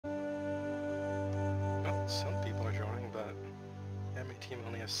Some people are joining, but enemy team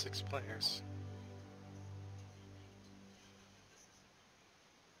only has 6 players.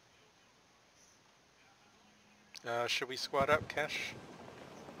 Should we squad up, Kesh?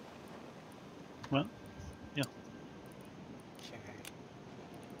 Well, yeah. Okay.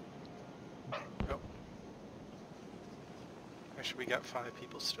 Oh. Actually, we got 5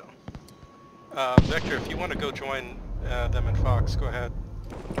 people still. Vector, if you want to go join them and Fox, go ahead.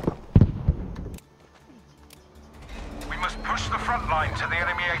 We must push the front line to the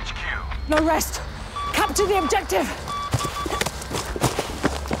enemy HQ. No rest! Capture the objective!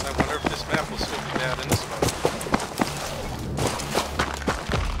 I wonder if this map will still be bad in this mode.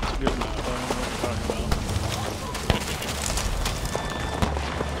 It's a good map. I don't know what you're talking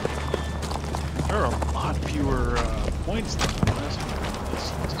about. There are a lot fewer points than the last one.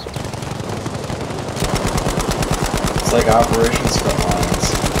 It's like Operations Frontlines.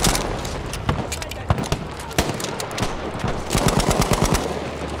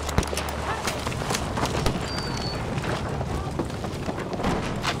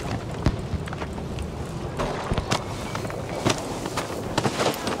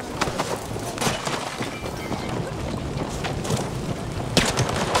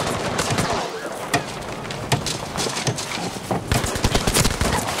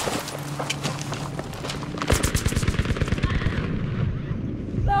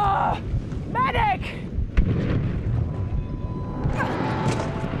 Medic!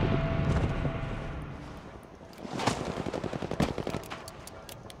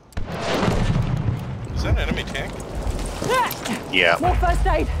 Is that an enemy tank? Yeah. More first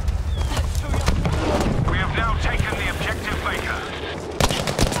aid! We have now taken the objective Baker.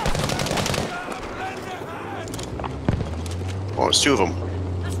 Oh, it's 2 of them.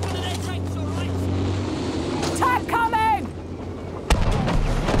 Attack coming!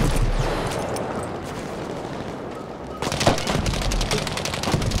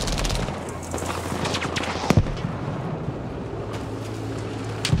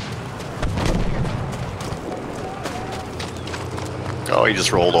 Oh, he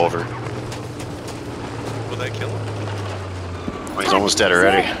just rolled over. Will that kill him? Oh, he's almost dead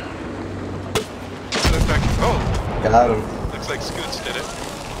already. Oh! Got him. Looks like Scoots did it.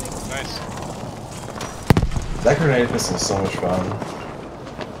 Nice. That grenade pistol is so much fun.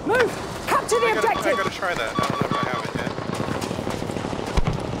 Move! Capture the I objective! gotta try that. I don't know if I have it yet.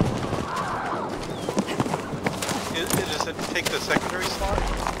 Does it take the secondary slot?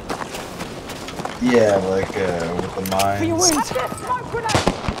 Yeah, like with the For your mines. wounds! Smoke grenade!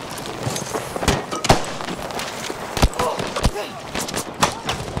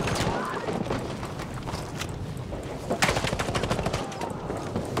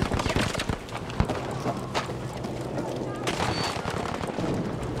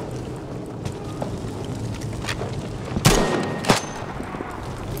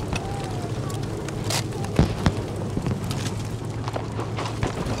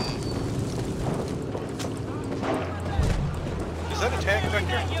 Is that a tank,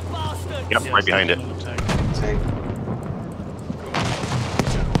 Vector? Yep, right behind it. Take.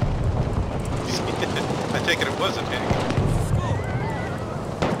 I take it was a tank.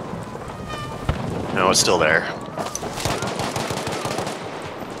 No, it's still there.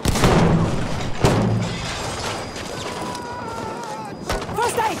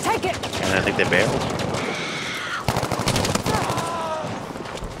 First aid, take it! And I think they bailed.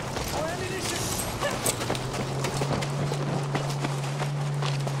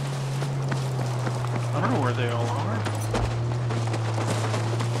 I don't know where they all are.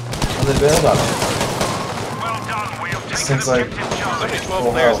 Oh, they bailed on it. Well done, we have taken Seems like objective There's Charlie. only 12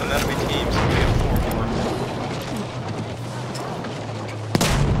 Well, players no. in enemy teams, and we have 4 more.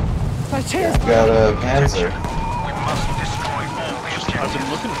 So cheers! got a Panzer. We must destroy all the I've objectives. been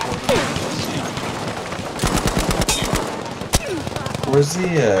looking for them. Where's the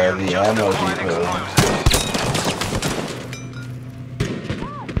ammo depot?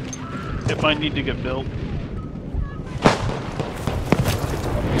 It might need to get built.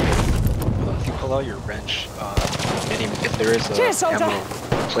 If you pull out your wrench, if there is Cheers, a soldier. ammo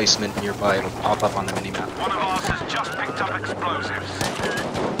placement nearby, it'll pop up on the minimap. One of ours has just picked up explosives.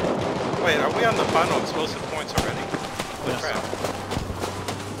 Wait, are we on the final explosive points already? The Yes. trap.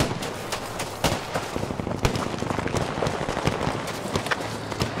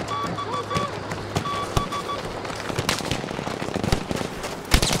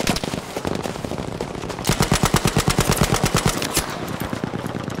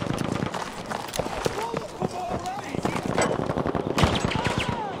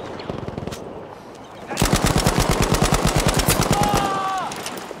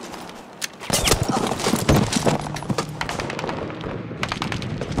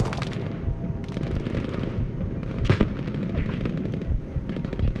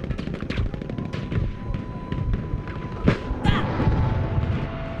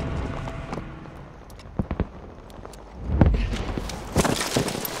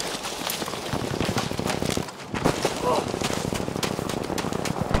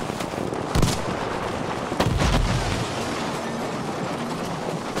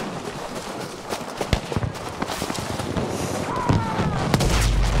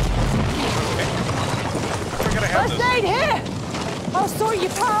 you,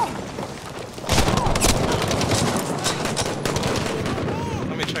 pal!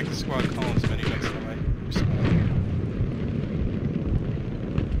 Let me check the squad columns menu next time I respond.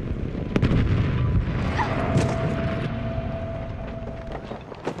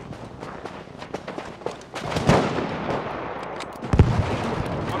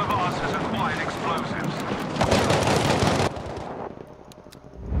 One of ours has acquired explosives.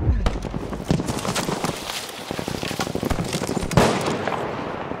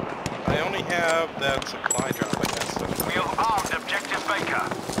 I only have that supply drop, I guess. So We have armed Objective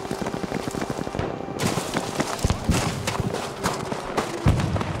Baker.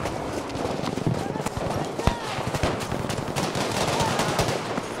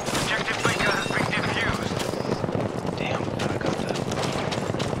 Objective Baker has been defused. Damn, I got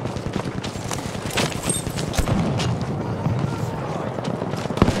that.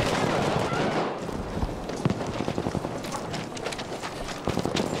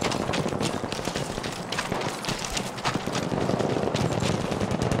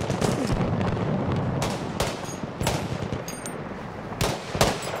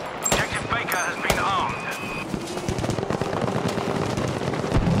 Objective Baker has been armed.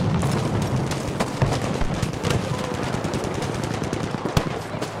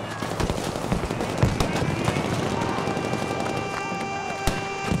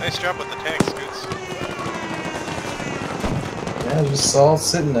 nice job with the tanks, Scoots. Yeah, just all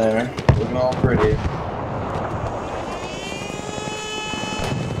sitting there, looking all pretty.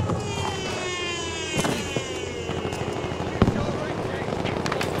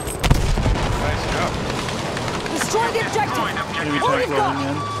 Nice job. Destroy the objective! Enemy All tank you've got!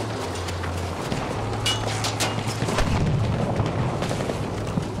 rolling in.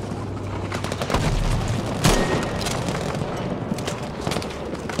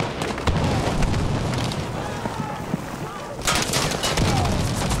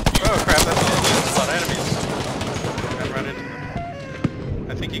 Oh crap, that's a lot of enemies. I run into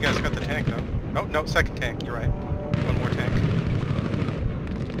them. I think you guys got the tank though. Oh, no, second tank, you're right. One more tank.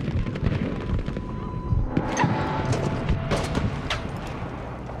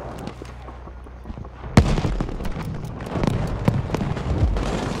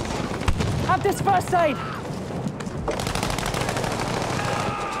 Have this first aid!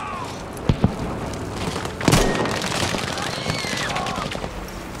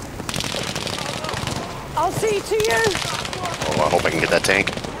 I'll see to you! Oh, I hope I can get that tank.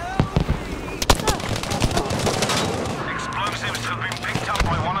 Explosives have been picked up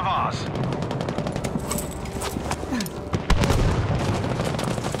by one of ours.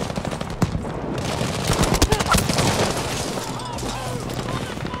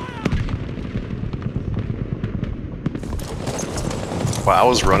 Wow, I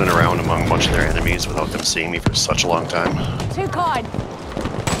was running around among a bunch of their enemies without them seeing me for such a long time. Too kind.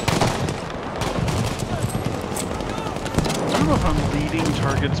 I don't know if I'm leading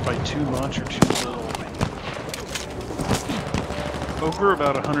targets by too much or too little. Over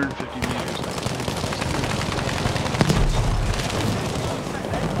about 150 meters.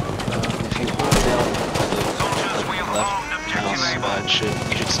 If you hold down Soldiers, we have left armed Objective mouse, Able.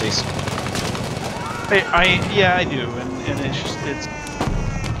 you should stay. Yeah, I do, and it's just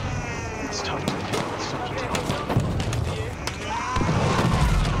it's tough to do. It's tough to tell.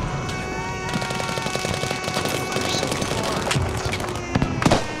 They're so far.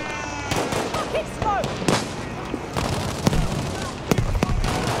 Hit smoke!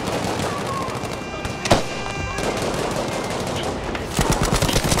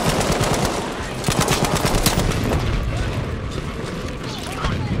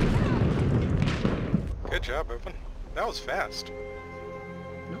 Good job, everyone. That was fast.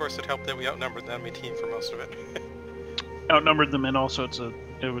 Of course, it helped that we outnumbered the enemy team for most of it. Outnumbered them, and also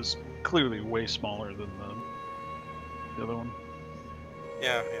it was clearly way smaller than the other one.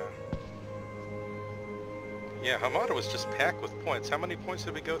 Yeah, yeah. Yeah, Hamada was just packed with points. How many points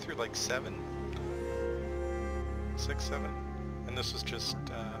did we go through? Like 7? 6, 7? And this was just,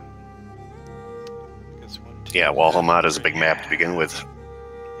 I guess 1, 2, Yeah, Walhamad is a big map to begin with.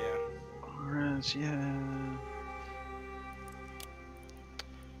 yeah. Whereas, yeah.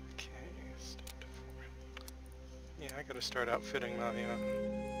 Okay, step to 4. Yeah, I gotta start outfitting my,